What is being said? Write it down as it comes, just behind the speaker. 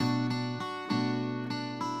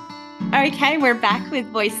Okay, we're back with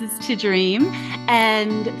Voices to Dream.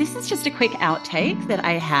 And this is just a quick outtake that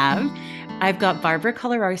I have. I've got Barbara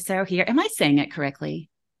Coloroso here. Am I saying it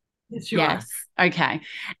correctly? Yes, you Yes. are. Okay.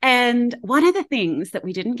 And one of the things that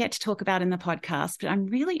we didn't get to talk about in the podcast, but I'm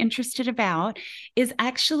really interested about, is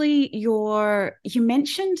actually you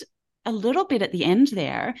mentioned a little bit at the end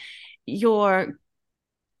there, your,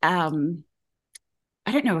 I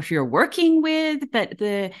don't know if you're working with, but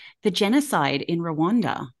the genocide in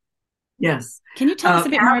Rwanda. Yes. Can you tell us a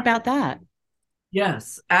bit more about that?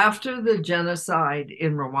 Yes. After the genocide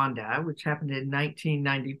in Rwanda, which happened in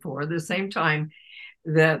 1994, the same time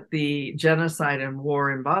that the genocide and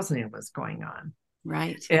war in Bosnia was going on.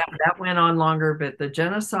 Right. And that went on longer, but the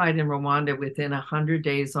genocide in Rwanda, within 100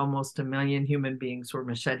 days, almost a million human beings were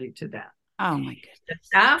macheted to death. Oh my goodness.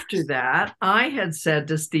 After that, I had said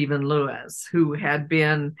to Stephen Lewis, who had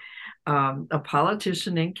been a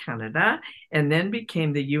politician in Canada and then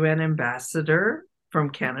became the UN ambassador from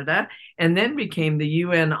Canada and then became the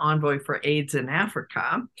UN envoy for AIDS in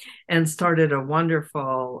Africa and started a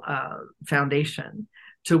wonderful foundation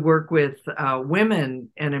to work with women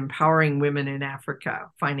and empowering women in Africa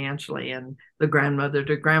financially and the grandmother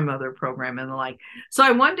to grandmother program and the like. So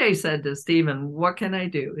I one day said to Stephen, what can I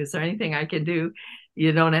do? Is there anything I can do?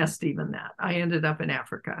 You don't ask Stephen that. I ended up in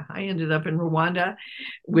Africa. I ended up in Rwanda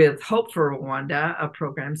with Hope for Rwanda, a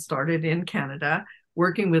program started in Canada,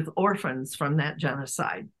 working with orphans from that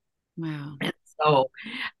genocide. Wow. And so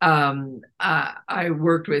I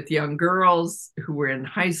worked with young girls who were in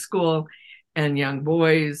high school and young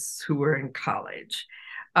boys who were in college.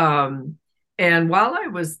 Um, and while I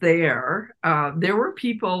was there were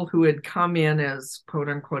people who had come in as quote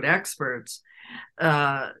unquote experts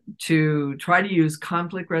to try to use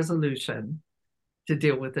conflict resolution to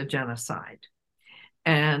deal with the genocide.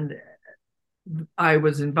 And I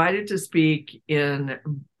was invited to speak in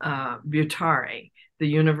Butare, the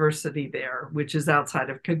university there, which is outside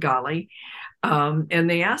of Kigali. And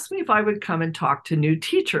they asked me if I would come and talk to new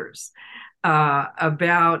teachers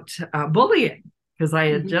about bullying, because I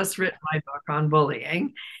had Mhm. just written my book on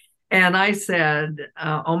bullying. And I said,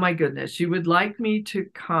 oh my goodness, you would like me to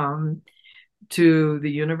come to the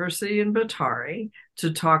university in Butare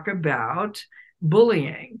to talk about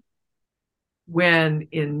bullying when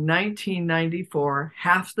in 1994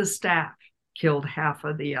 half the staff killed half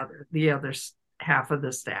of the other half of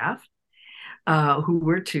the staff who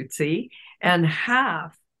were Tutsi, and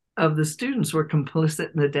half of the students were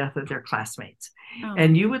complicit in the death of their classmates. Oh my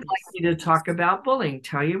And you would like goodness. me to talk about bullying?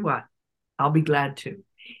 Tell you what, I'll be glad to.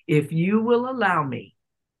 If you will allow me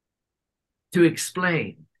to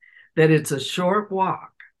explain that it's a short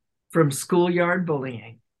walk from schoolyard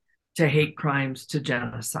bullying to hate crimes to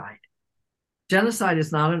genocide. Genocide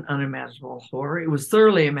is not an unimaginable horror. It was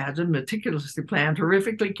thoroughly imagined, meticulously planned,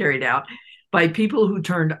 horrifically carried out by people who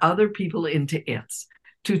turned other people into its.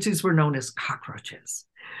 Tutsis were known as cockroaches.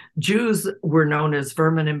 Jews were known as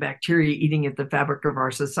vermin and bacteria eating at the fabric of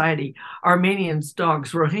our society. Armenians,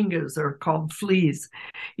 dogs, Rohingyas are called fleas.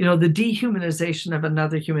 You know, the dehumanization of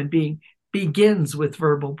another human being begins with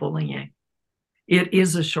verbal bullying. It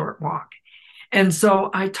is a short walk. And so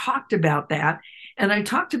I talked about that. And I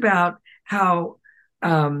talked about how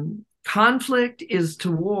conflict is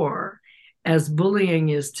to war as bullying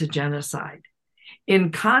is to genocide.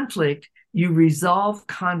 In conflict, you resolve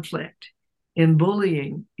conflict. In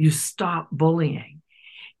bullying, you stop bullying.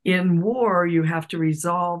 In war, you have to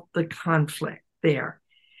resolve the conflict there.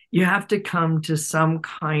 You have to come to some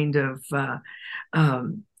kind of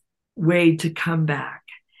way to come back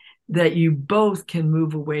that you both can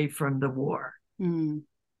move away from the war. Mm.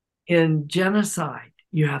 In genocide,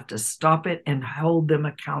 you have to stop it and hold them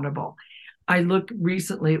accountable. I looked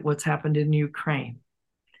recently at what's happened in Ukraine.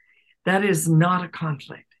 That is not a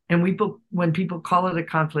conflict. And when people call it a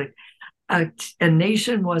conflict, a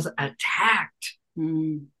nation was attacked.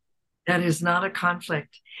 Mm. That is not a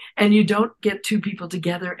conflict. And you don't get two people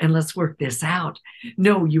together and let's work this out.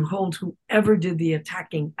 No, you hold whoever did the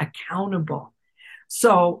attacking accountable.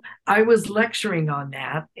 So I was lecturing on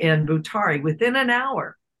that in Butare. Within an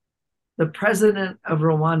hour, the president of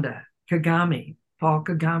Rwanda, Kagame, Paul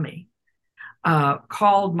Kagame,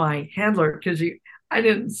 called my handler because I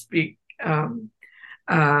didn't speak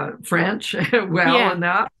French well Yeah.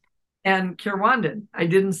 enough, and Rwandan. I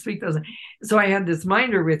didn't speak those. So I had this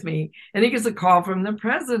minder with me, and he gets a call from the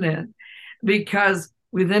president because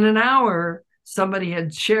within an hour, somebody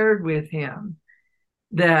had shared with him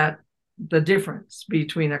that the difference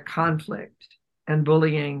between a conflict and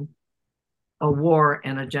bullying, a war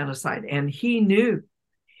and a genocide. And he knew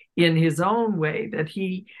in his own way that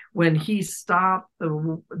when he stopped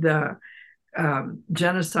the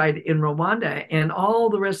genocide in Rwanda, and all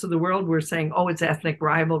the rest of the world were saying, oh, it's ethnic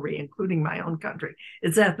rivalry, including my own country.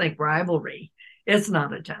 It's ethnic rivalry. It's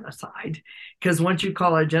not a genocide, because once you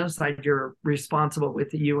call it a genocide, you're responsible with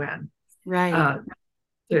the UN. Right.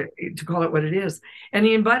 To call it what it is. And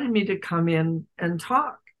he invited me to come in and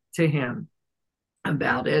talk to him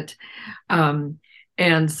about it.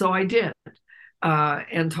 And so I did,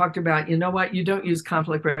 and talked about, you know what, you don't use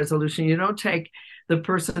conflict resolution. You don't take the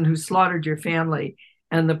person who slaughtered your family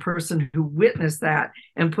and the person who witnessed that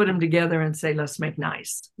and put them together and say, let's make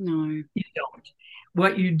nice. No. You don't.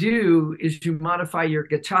 What you do is you modify your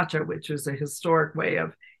gachacha, which is a historic way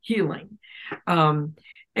of healing.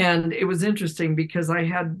 And it was interesting because I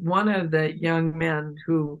had one of the young men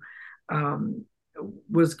who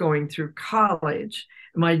was going through college.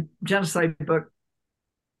 My genocide book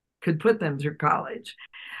could put them through college,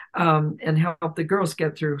 and help the girls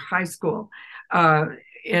get through high school.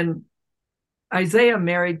 And Isaiah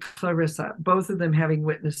married Clarissa, both of them having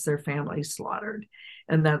witnessed their families slaughtered.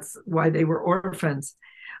 And that's why they were orphans.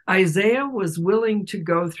 Isaiah was willing to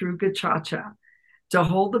go through gachacha to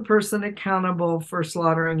hold the person accountable for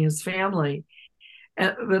slaughtering his family.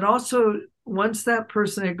 But also, once that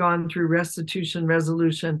person had gone through restitution,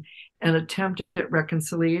 resolution, and attempt at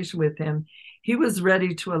reconciliation with him, he was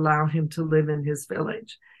ready to allow him to live in his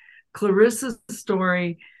village. Clarissa's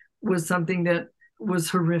story was something that was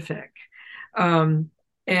horrific.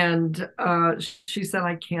 And she said,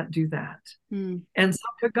 I can't do that. And so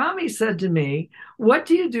Kagami said to me, what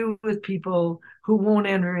do you do with people who won't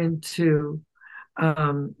enter into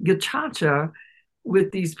gachacha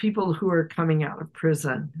with these people who are coming out of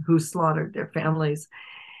prison, who slaughtered their families?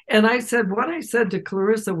 And I said, what I said to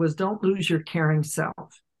Clarissa was, don't lose your caring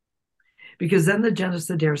self, because then the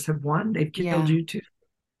genocidaires have won. They've killed you too.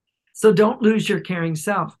 So don't lose your caring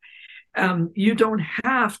self. You don't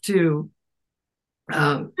have to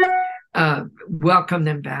welcome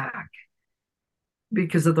them back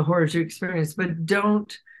because of the horrors you experienced, but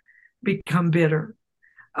don't become bitter.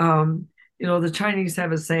 The Chinese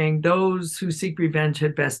have a saying, those who seek revenge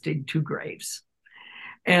had best dig two graves.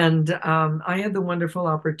 And I had the wonderful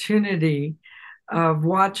opportunity of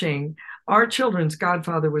watching. Our children's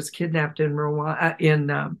godfather was kidnapped in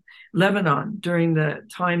Lebanon during the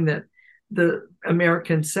time that the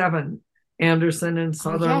American Seven, Anderson and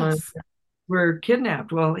Sutherland, were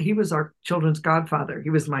kidnapped. Well, he was our children's godfather. He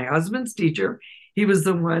was my husband's teacher. He was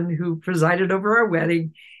the one who presided over our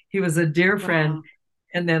wedding. He was a dear friend,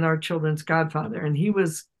 and then our children's godfather. And he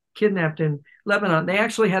was kidnapped in Lebanon. They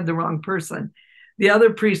actually had the wrong person. The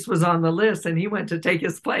other priest was on the list, and he went to take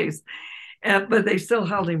his place. But they still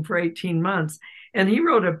held him for 18 months. And he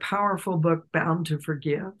wrote a powerful book, Bound to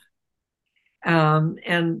Forgive,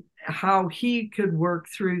 and how he could work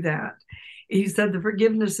through that. He said, the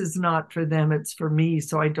forgiveness is not for them, it's for me,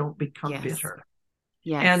 so I don't become bitter.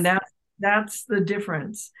 Yes. And that's the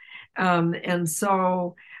difference. And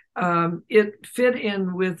so it fit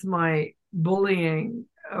in with my bullying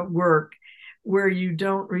work, where you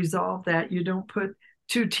don't resolve that. You don't put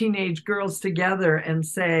two teenage girls together and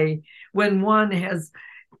say, when one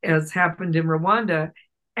has happened in Rwanda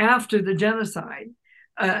after the genocide,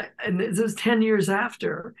 and this is 10 years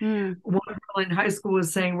after, one girl in high school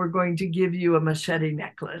was saying, we're going to give you a machete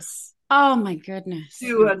necklace. Oh my goodness.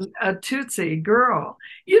 To a Tutsi girl.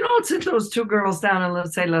 You don't sit those two girls down and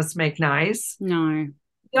let's say, let's make nice. No.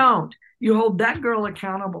 Don't. You hold that girl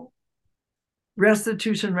accountable.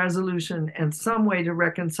 Restitution, resolution, and some way to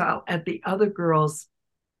reconcile at the other girl's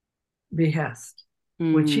behest.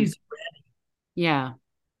 When she's ready. Yeah.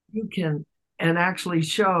 You can, and actually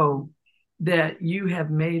show that you have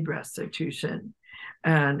made restitution,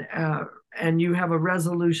 and you have a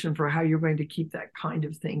resolution for how you're going to keep that kind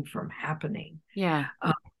of thing from happening. Yeah.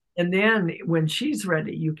 And then when she's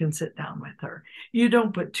ready, you can sit down with her. You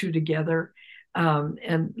don't put two together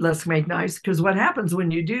and let's make nice, because what happens when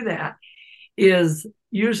you do that is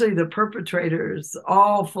usually the perpetrators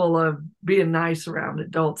all full of being nice around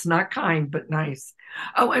adults, not kind, but nice.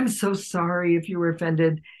 Oh, I'm so sorry if you were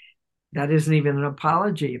offended. That isn't even an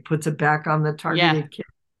apology. It puts it back on the targeted kid.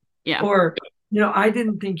 Yeah. Or, I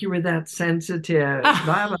didn't think you were that sensitive. Blah,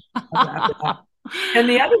 blah, blah, blah. And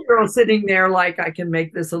the other girl sitting there like, I can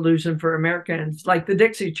make this illusion for Americans, like the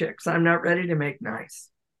Dixie Chicks. I'm not ready to make nice.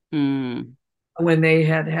 When they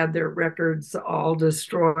had their records all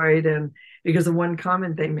destroyed, and because of one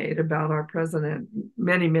comment they made about our president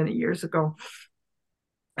many, many years ago,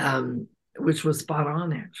 which was spot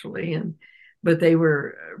on actually. But they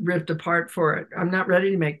were ripped apart for it. I'm not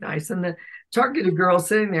ready to make nice. And targeted girl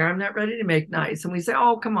sitting there. I'm not ready to make nice. And we say,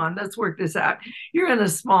 oh, come on, let's work this out. You're in a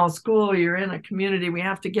small school. You're in a community. We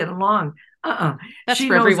have to get along. That's she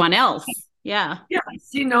for knows everyone else. Yeah. Yeah.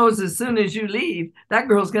 She knows as soon as you leave, that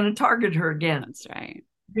girl's going to target her again. That's right.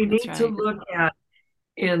 We need to look at,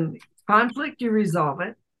 in conflict, you resolve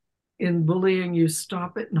it. In bullying, you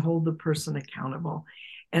stop it and hold the person accountable.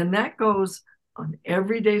 And that goes on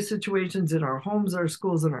everyday situations in our homes, our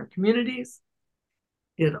schools, and our communities.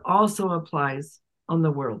 It also applies on the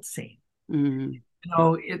world scene. Mm.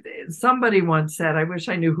 So somebody once said, I wish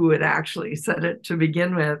I knew who had actually said it to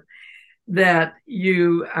begin with, that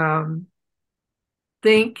you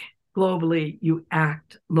think globally, you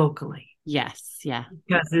act locally. Yes. Yeah.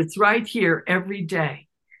 Because it's right here every day.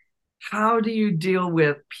 How do you deal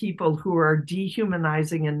with people who are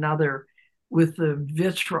dehumanizing another with the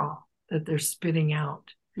vitriol that they're spitting out,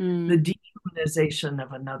 the dehumanization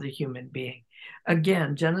of another human being?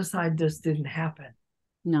 Again, genocide just didn't happen.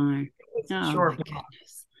 No. It's a short my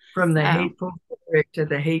goodness. From the hateful to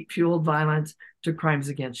the hate-fueled violence to crimes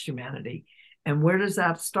against humanity. And where does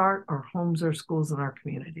that start? Our homes, our schools, and our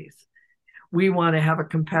communities. We want to have a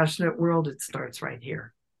compassionate world. It starts right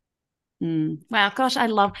here. Wow, gosh, I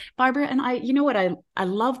love Barbara. And you know what I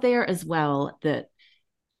love there as well, that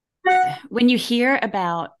when you hear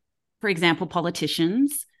about, for example,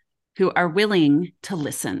 politicians who are willing to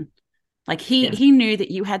listen, like he knew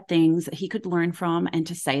that you had things that he could learn from, and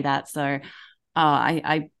to say that. So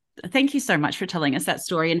I thank you so much for telling us that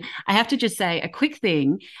story. And I have to just say a quick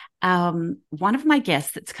thing. One of my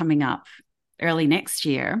guests that's coming up early next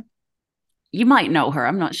year, you might know her,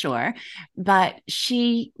 I'm not sure, but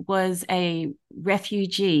she was a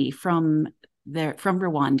refugee from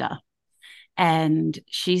Rwanda, and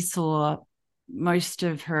she saw most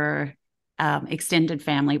of her extended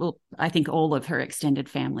family, well, I think all of her extended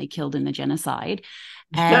family, killed in the genocide.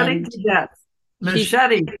 Machete to death.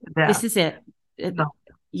 Machete to death. This is it.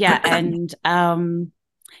 Yeah, and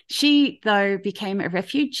she, though, became a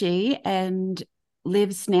refugee and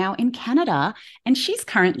lives now in Canada, and she's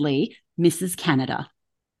currently Mrs. Canada.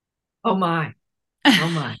 Oh my. Oh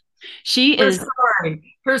my.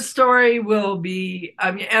 Her story will be,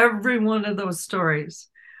 I mean, every one of those stories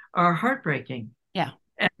are heartbreaking. Yeah.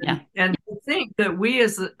 And to think that we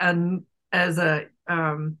as a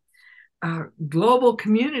global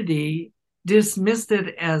community dismissed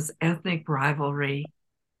it as ethnic rivalry.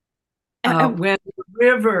 When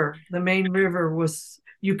the main river was,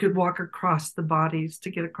 you could walk across the bodies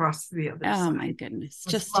to get across to the other side. Oh my goodness,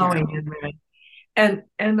 just terrible. And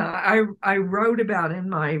I wrote about in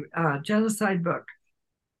my genocide book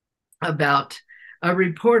about a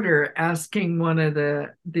reporter asking one of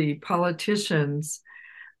the politicians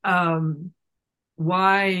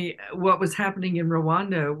why what was happening in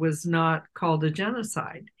Rwanda was not called a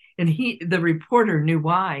genocide. And the reporter knew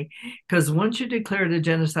why, because once you declare it a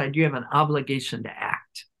genocide, you have an obligation to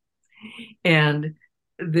act. And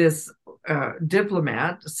this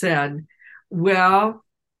diplomat said, well,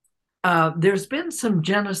 there's been some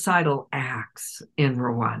genocidal acts in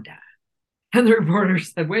Rwanda. And the reporter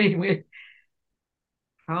said, wait,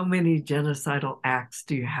 how many genocidal acts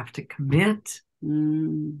do you have to commit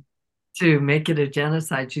to make it a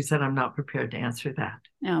genocide? She said, I'm not prepared to answer that.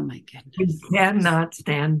 Oh my goodness. We cannot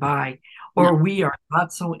stand by, or we are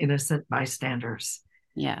not so innocent bystanders.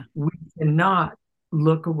 Yeah. We cannot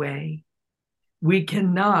look away. We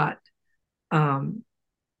cannot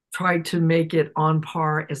try to make it on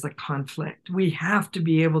par as a conflict. We have to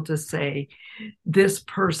be able to say, this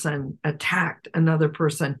person attacked another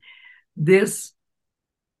person. This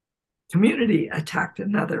community attacked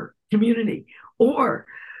another community. Or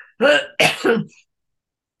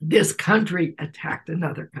this country attacked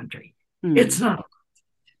another country. It's not.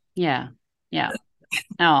 Yeah.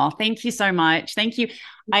 Oh, thank you so much. Thank you.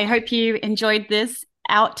 I hope you enjoyed this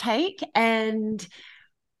outtake. And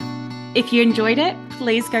if you enjoyed it,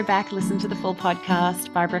 please go back, listen to the full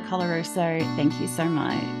podcast. Barbara Coloroso, thank you so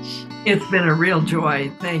much. It's been a real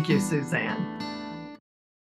joy. Thank you, Suzanne.